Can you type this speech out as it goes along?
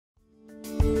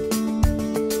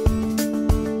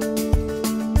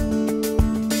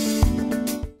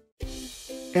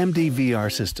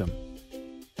MDVR system.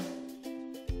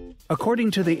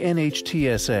 According to the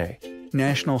NHTSA,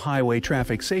 National Highway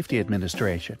Traffic Safety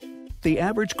Administration, the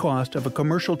average cost of a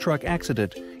commercial truck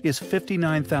accident is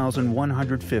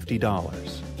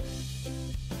 $59,150.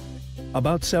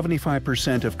 About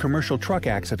 75% of commercial truck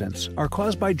accidents are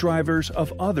caused by drivers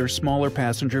of other smaller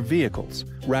passenger vehicles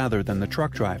rather than the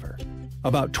truck driver.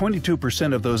 About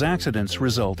 22% of those accidents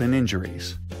result in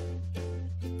injuries.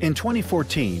 In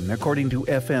 2014, according to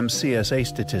FMCSA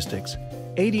statistics,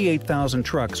 88,000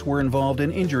 trucks were involved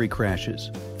in injury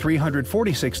crashes.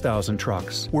 346,000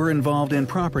 trucks were involved in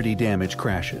property damage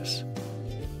crashes.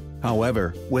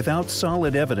 However, without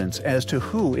solid evidence as to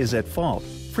who is at fault,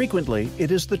 frequently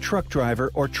it is the truck driver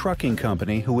or trucking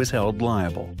company who is held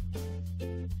liable.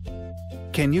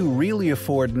 Can you really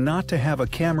afford not to have a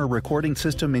camera recording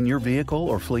system in your vehicle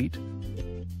or fleet?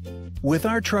 With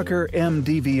our Trucker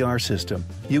MDVR system,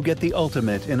 you get the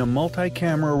ultimate in a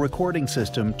multi-camera recording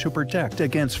system to protect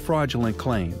against fraudulent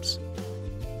claims.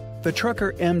 The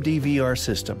Trucker MDVR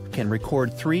system can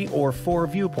record 3 or 4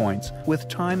 viewpoints with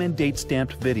time and date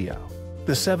stamped video.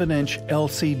 The 7-inch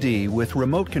LCD with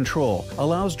remote control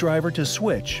allows driver to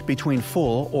switch between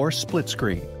full or split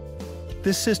screen.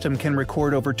 This system can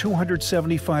record over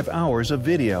 275 hours of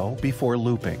video before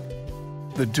looping.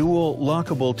 The dual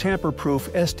lockable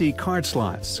tamper-proof SD card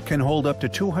slots can hold up to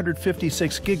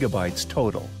 256 gigabytes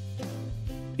total.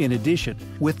 In addition,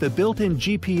 with the built-in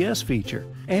GPS feature,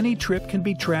 any trip can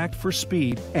be tracked for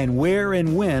speed and where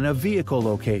and when a vehicle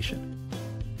location.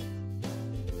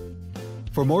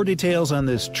 For more details on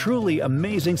this truly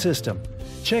amazing system,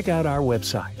 check out our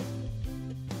website.